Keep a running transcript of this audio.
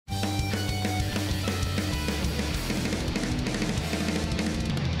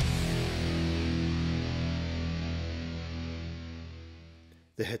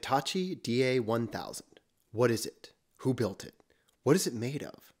The Hitachi DA-1000. What is it? Who built it? What is it made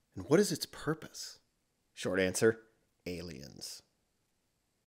of? And what is its purpose? Short answer, aliens.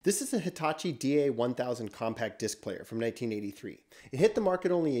 This is a Hitachi DA-1000 compact disc player from 1983. It hit the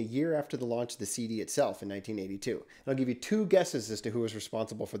market only a year after the launch of the CD itself in 1982. And I'll give you two guesses as to who was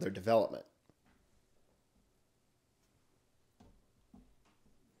responsible for their development.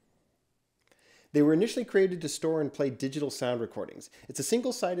 They were initially created to store and play digital sound recordings. It's a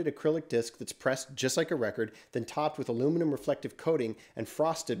single-sided acrylic disc that's pressed just like a record, then topped with aluminum reflective coating and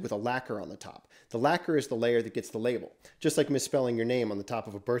frosted with a lacquer on the top. The lacquer is the layer that gets the label, just like misspelling your name on the top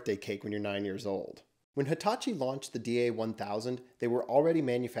of a birthday cake when you're 9 years old. When Hitachi launched the DA-1000, they were already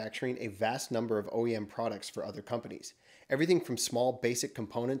manufacturing a vast number of OEM products for other companies. Everything from small basic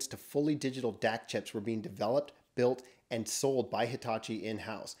components to fully digital DAC chips were being developed, built, and sold by Hitachi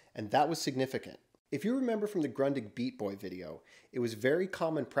in-house, and that was significant. If you remember from the Grundig Beat Boy video, it was very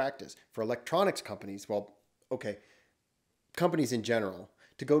common practice for electronics companies, companies in general,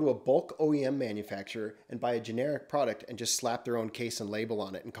 to go to a bulk OEM manufacturer and buy a generic product and just slap their own case and label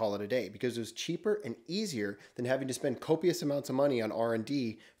on it and call it a day, because it was cheaper and easier than having to spend copious amounts of money on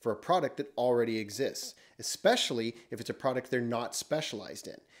R&D for a product that already exists, especially if it's a product they're not specialized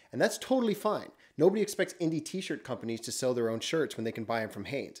in. And that's totally fine. Nobody expects indie t-shirt companies to sell their own shirts when they can buy them from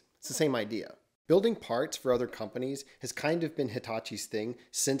Hanes. It's the same idea. Building parts for other companies has kind of been Hitachi's thing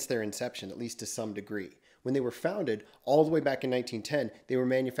since their inception, at least to some degree. When they were founded, all the way back in 1910, they were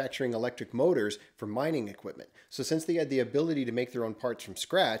manufacturing electric motors for mining equipment. So since they had the ability to make their own parts from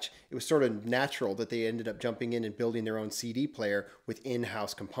scratch, it was sort of natural that they ended up jumping in and building their own CD player with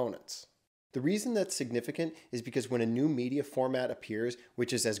in-house components. The reason that's significant is because when a new media format appears,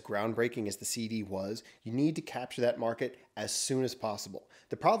 which is as groundbreaking as the CD was, you need to capture that market as soon as possible.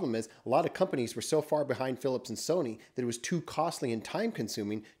 The problem is, a lot of companies were so far behind Philips and Sony that it was too costly and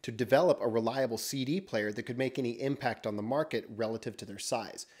time-consuming to develop a reliable CD player that could make any impact on the market relative to their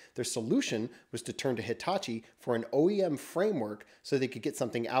size. Their solution was to turn to Hitachi for an OEM framework so they could get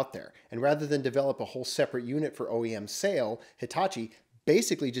something out there. And rather than develop a whole separate unit for OEM sale, Hitachi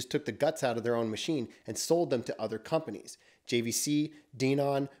basically just took the guts out of their own machine and sold them to other companies. JVC,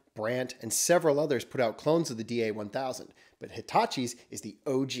 Denon, Brandt, and several others put out clones of the DA-1000, but Hitachi's is the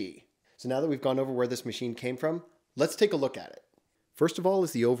OG. So now that we've gone over where this machine came from, let's take a look at it. First of all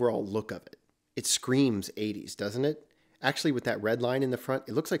is the overall look of it. It screams 80s, doesn't it? Actually, with that red line in the front,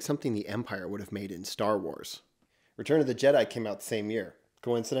 it looks like something the Empire would have made in Star Wars. Return of the Jedi came out the same year.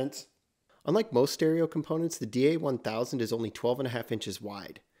 Coincidence? Unlike most stereo components, the DA-1000 is only 12.5 inches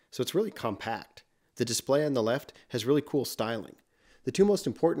wide, so it's really compact. The display on the left has really cool styling. The two most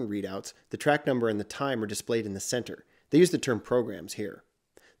important readouts, the track number and the time, are displayed in the center. They use the term programs here.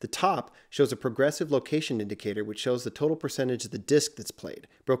 The top shows a progressive location indicator which shows the total percentage of the disc that's played,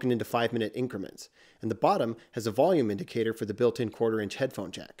 broken into 5-minute increments. And the bottom has a volume indicator for the built-in 1/4-inch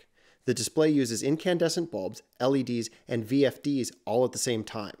headphone jack. The display uses incandescent bulbs, LEDs, and VFDs all at the same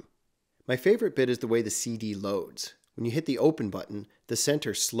time. My favorite bit is the way the CD loads. When you hit the open button, the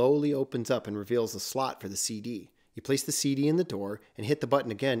center slowly opens up and reveals the slot for the CD. You place the CD in the door and hit the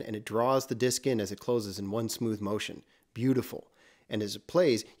button again, and it draws the disc in as it closes in one smooth motion. Beautiful. And as it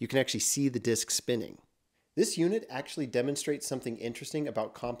plays, you can actually see the disc spinning. This unit actually demonstrates something interesting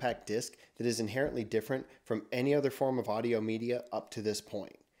about compact disc that is inherently different from any other form of audio media up to this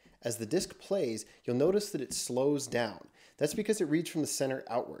point. As the disc plays, you'll notice that it slows down. That's because it reads from the center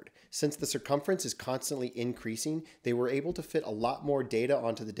outward. Since the circumference is constantly increasing, they were able to fit a lot more data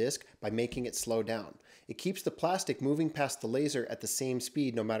onto the disc by making it slow down. It keeps the plastic moving past the laser at the same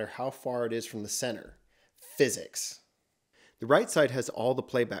speed no matter how far it is from the center. Physics. The right side has all the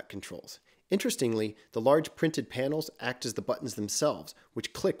playback controls. Interestingly, the large printed panels act as the buttons themselves,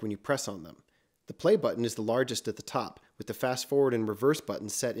 which click when you press on them. The play button is the largest at the top, with the fast forward and reverse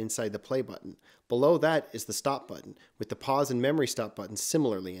buttons set inside the play button. Below that is the stop button, with the pause and memory stop buttons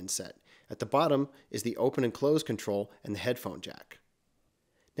similarly inset. At the bottom is the open and close control and the headphone jack.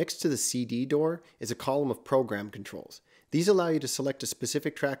 Next to the CD door is a column of program controls. These allow you to select a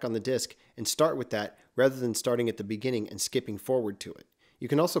specific track on the disc and start with that rather than starting at the beginning and skipping forward to it. You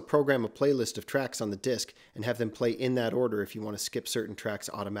can also program a playlist of tracks on the disc and have them play in that order if you want to skip certain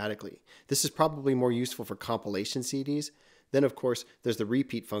tracks automatically. This is probably more useful for compilation CDs. Then, of course, there's the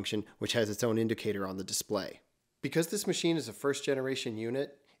repeat function, which has its own indicator on the display. Because this machine is a first-generation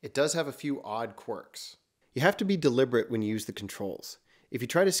unit, it does have a few odd quirks. You have to be deliberate when you use the controls. If you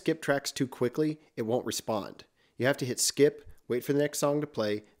try to skip tracks too quickly, it won't respond. You have to hit skip, wait for the next song to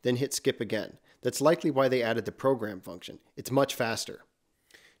play, then hit skip again. That's likely why they added the program function. It's much faster.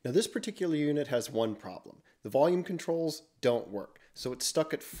 Now this particular unit has one problem. The volume controls don't work, so it's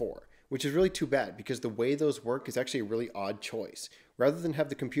stuck at 4, which is really too bad because the way those work is actually a really odd choice. Rather than have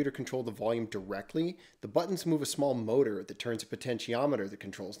the computer control the volume directly, the buttons move a small motor that turns a potentiometer that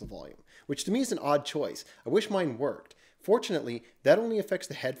controls the volume, which to me is an odd choice. I wish mine worked. Fortunately, that only affects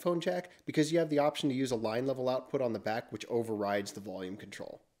the headphone jack because you have the option to use a line level output on the back which overrides the volume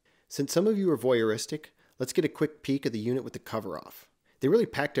control. Since some of you are voyeuristic, let's get a quick peek at the unit with the cover off. They really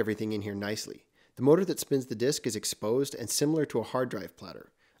packed everything in here nicely. The motor that spins the disc is exposed and similar to a hard drive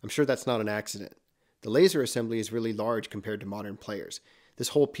platter. I'm sure that's not an accident. The laser assembly is really large compared to modern players. This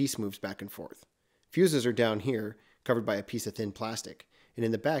whole piece moves back and forth. Fuses are down here, covered by a piece of thin plastic. And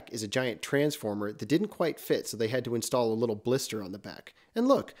in the back is a giant transformer that didn't quite fit, so they had to install a little blister on the back. And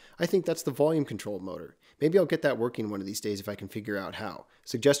look, I think that's the volume control motor. Maybe I'll get that working one of these days if I can figure out how.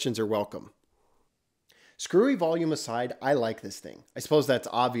 Suggestions are welcome. Screwy volume aside, I like this thing. I suppose that's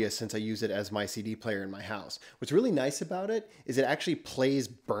obvious since I use it as my CD player in my house. What's really nice about it is it actually plays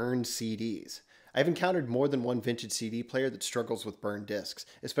burned CDs. I've encountered more than one vintage CD player that struggles with burned discs,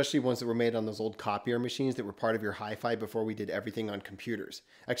 especially ones that were made on those old copier machines that were part of your hi-fi before we did everything on computers.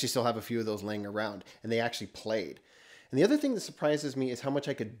 I actually still have a few of those laying around, and they actually played. And the other thing that surprises me is how much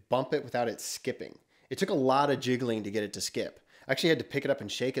I could bump it without it skipping. It took a lot of jiggling to get it to skip. I actually had to pick it up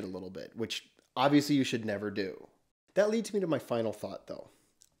and shake it a little bit, which obviously you should never do. That leads me to my final thought though.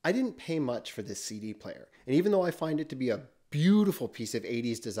 I didn't pay much for this CD player, and even though I find it to be a beautiful piece of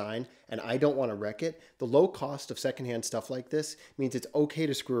 80s design and I don't want to wreck it, the low cost of secondhand stuff like this means it's okay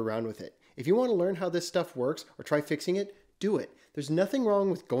to screw around with it. If you want to learn how this stuff works or try fixing it, do it. There's nothing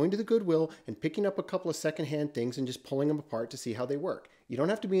wrong with going to the Goodwill and picking up a couple of secondhand things and just pulling them apart to see how they work. You don't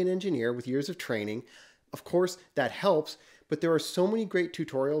have to be an engineer with years of training. Of course, that helps, but there are so many great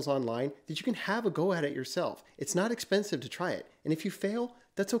tutorials online that you can have a go at it yourself. It's not expensive to try it, and if you fail,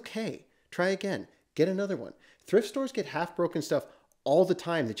 that's okay. Try again. Get another one. Thrift stores get half-broken stuff all the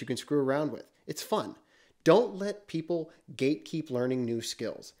time that you can screw around with. It's fun. Don't let people gatekeep learning new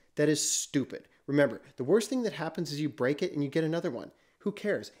skills. That is stupid. Remember, the worst thing that happens is you break it and you get another one. Who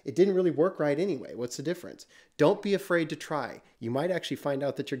cares? It didn't really work right anyway. What's the difference? Don't be afraid to try. You might actually find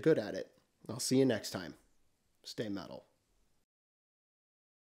out that you're good at it. I'll see you next time. Stay metal.